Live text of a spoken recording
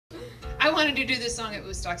wanted to do this song at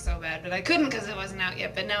Woodstock so bad, but I couldn't because it wasn't out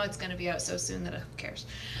yet. But now it's going to be out so soon that who cares?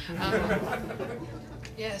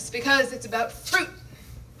 Yes, because it's about fruit.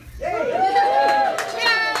 Yay!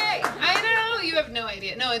 Yay! I know, you have no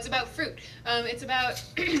idea. No, it's about fruit. It's about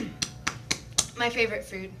my favorite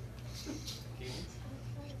food.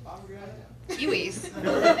 Kiwis.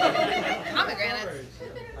 Pomegranates.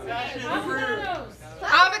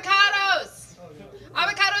 Avocados.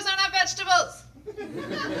 Avocados are not vegetables.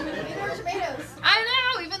 Tomatoes. I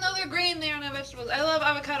know, even though they're green, they are not vegetables. I love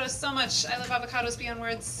avocados so much. I love avocados beyond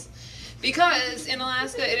words. Because in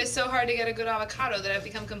Alaska, it is so hard to get a good avocado that I've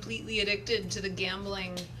become completely addicted to the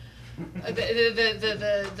gambling,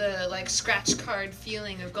 the like scratch card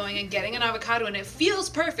feeling of going and getting an avocado, and it feels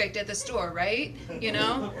perfect at the store, right? You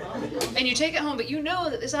know? And you take it home, but you know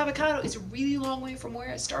that this avocado is a really long way from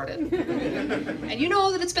where it started. And you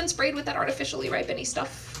know that it's been sprayed with that artificially ripening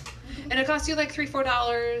stuff. And it costs you like $3,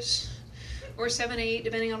 $4. Or 7, 8,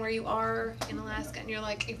 depending on where you are in Alaska, and you're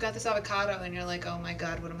like, you've got this avocado, and you're like, oh my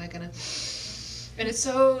God, what am I gonna? And it's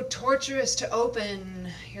so torturous to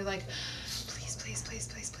open. You're like, please, please, please,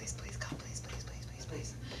 please, please, please, God, please, please, please, please,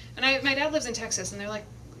 please. And my dad lives in Texas, and they're like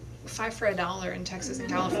 $5 for $1 in Texas and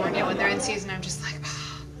California when they're in season. I'm just like,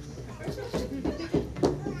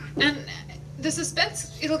 and the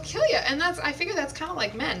suspense, it'll kill you, and I figure that's kind of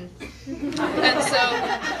like men. And so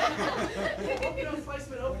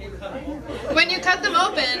when you cut them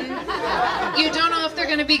open, you don't know if they're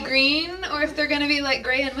going to be green or if they're going to be like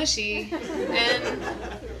gray and mushy and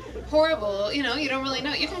horrible. You know, you don't really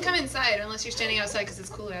know. You can come inside unless you're standing outside because it's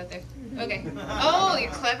cooler out there. Okay. Oh,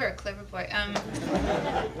 you're clever boy.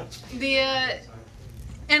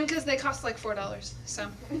 And because they cost like $4, so.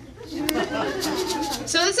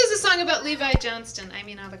 So this is a song about Levi Johnston. I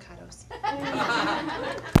mean avocados.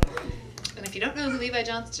 And if you don't know who Levi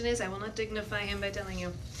Johnston is, I will not dignify him by telling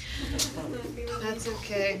you. That's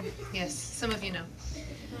okay. Yes, some of you know.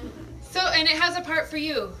 So, and it has a part for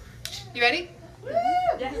you. You ready?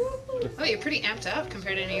 Yes. Oh, you're pretty amped up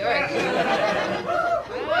compared to New York.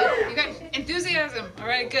 Wow, you got enthusiasm. All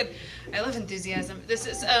right, good. I love enthusiasm. This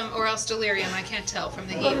is, or else delirium. I can't tell from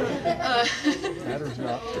the heat.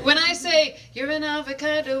 When I say, you're an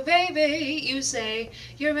avocado baby, you say,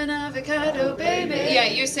 you're an avocado baby. Yeah,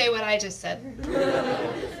 you say what I just said.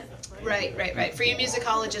 Right. For you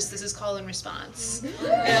musicologists, this is call and response.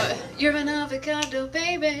 You're an avocado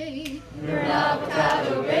baby. You're an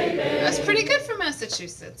avocado baby. That's pretty good for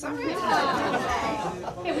Massachusetts. All right.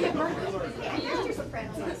 Hey, we have Marco. Yeah, you used your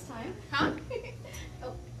sopranos last time. Huh?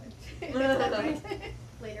 Oh, is that right?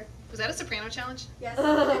 Later. Was that a soprano challenge? Yes.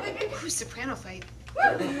 Ooh, soprano fight.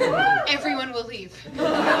 Everyone will leave. All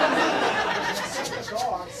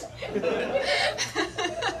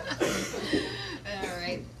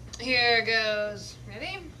right. Here goes.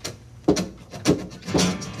 Ready?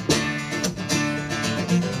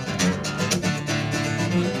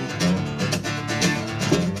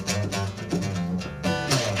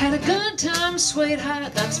 Had a good time,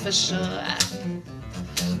 sweetheart, that's for sure.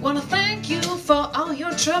 Wanna thank you for all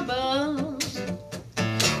your trouble,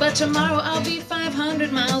 but tomorrow I'll be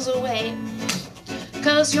 500 miles away,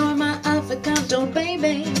 'cause you're my avocado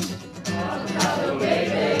baby. Avocado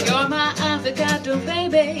baby. You're my avocado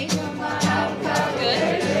baby. You're my avocado good.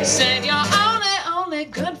 Baby. Said you're only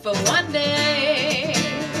good for one day.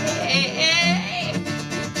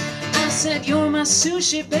 I said you're my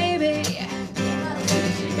sushi baby.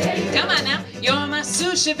 Sushi baby. Come on now. You're my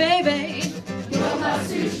sushi baby. You're my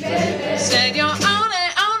sushi baby. Said you're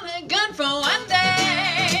only good for one day.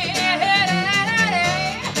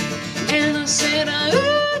 And I said,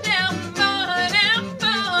 ooh,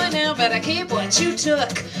 now, better keep what you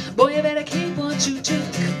took. Boy, you better keep what you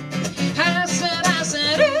took. I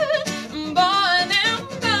said, ooh, boy,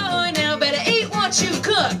 now, better eat what you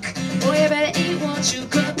cook. Boy, you better eat what you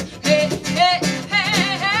cook. Hey, hey, hey,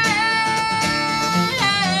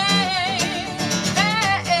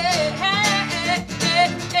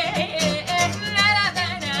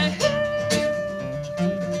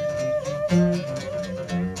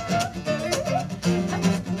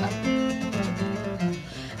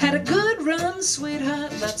 Had a good run,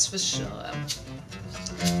 sweetheart, that's for sure.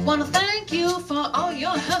 Wanna thank you for all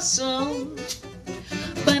your hustle,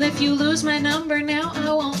 but if you lose my number now,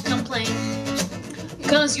 I won't complain,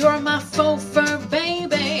 'cause you're my faux fur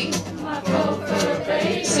baby. My faux fur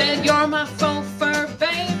baby. Said you're my faux fur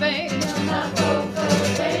baby. You're my faux fur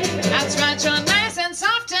baby. That's right, you're nice and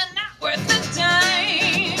soft and not worth the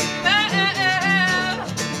time.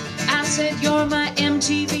 I said you're my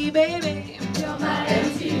MTV baby. You're my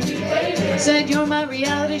MTV baby. Said you're my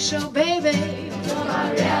reality show baby. You're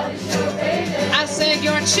my reality show baby. I said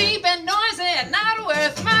you're cheap and noisy.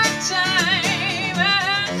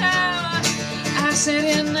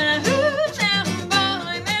 you now,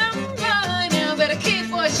 boy, now, better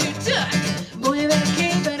keep what you took. Boy, you better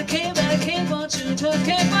keep what you took.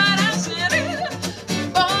 Keep what I said,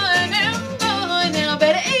 boy, now,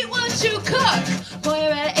 better eat what you cook. Boy, you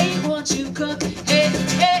better eat what you cook. Hey,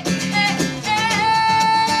 hey, hey,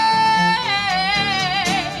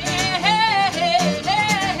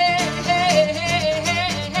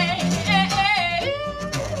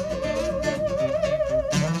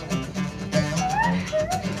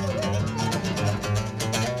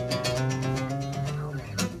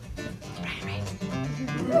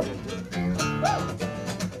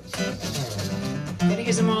 Better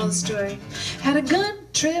here's the moral of the story. Had a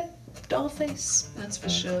good trip, dollface, that's for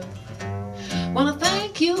sure. Wanna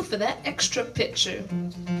thank you for that extra picture.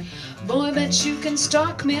 Boy, bet you can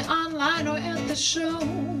stalk me online or at the show.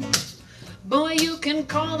 Boy, you can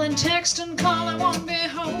call and text and call, I won't be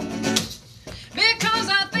home. Because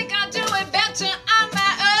I think I do it better on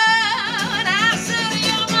my own. I said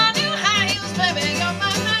you're my new high heels, baby. You're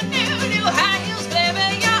my new high heels,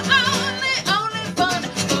 baby. You're only fun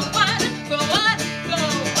for one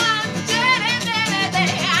day.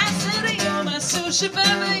 I said you're my sushi,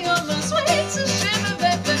 baby. You're my sweet sushi,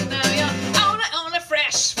 baby. Now you're only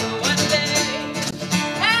fresh for one day.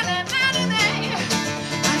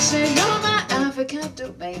 I said you're my avocado,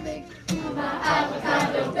 baby. You're my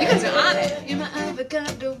avocado, baby. You guys are on it. You're my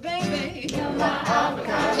avocado, baby. You're my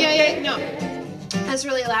avocado. Yeah, no. That's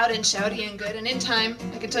really loud and shouty and good. And in time,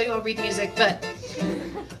 I can tell you I'll read music, but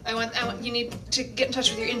I want you need to get in touch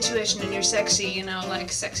with your intuition and your sexy, you know,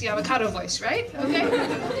 like sexy avocado voice, right? Okay.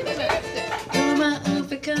 You're my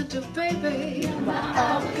avocado, baby. You're my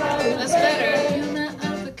avocado. That's better. You're my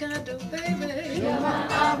avocado, baby. You're my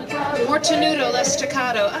avocado. More tenuto, less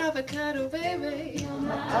staccato. Avocado, baby. You're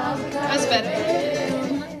my avocado. That's better.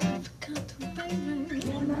 You're my avocado, baby.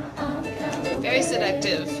 You're my avocado. Very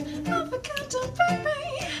seductive. Avocado, baby.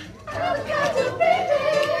 Avocado, baby.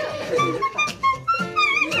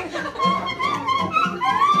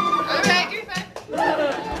 All right, you're fine. Come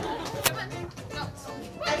on.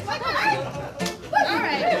 All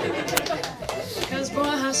right. Because boy,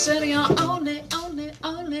 I said you're only.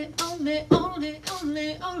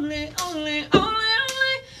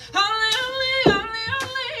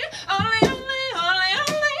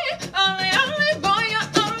 Boy, you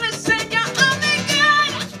only said you're only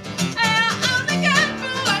good. You're only good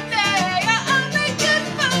for one day. You're only good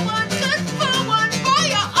for one. Boy,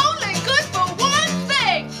 you're only good for one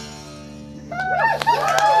thing.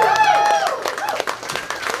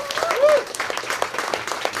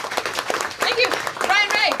 Thank you, Bryan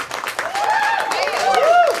Ray.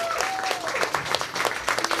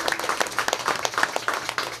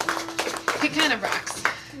 He kind of rocks.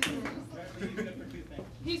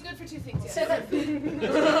 He's good for two things. Yeah.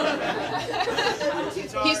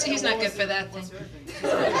 He's not good for that thing.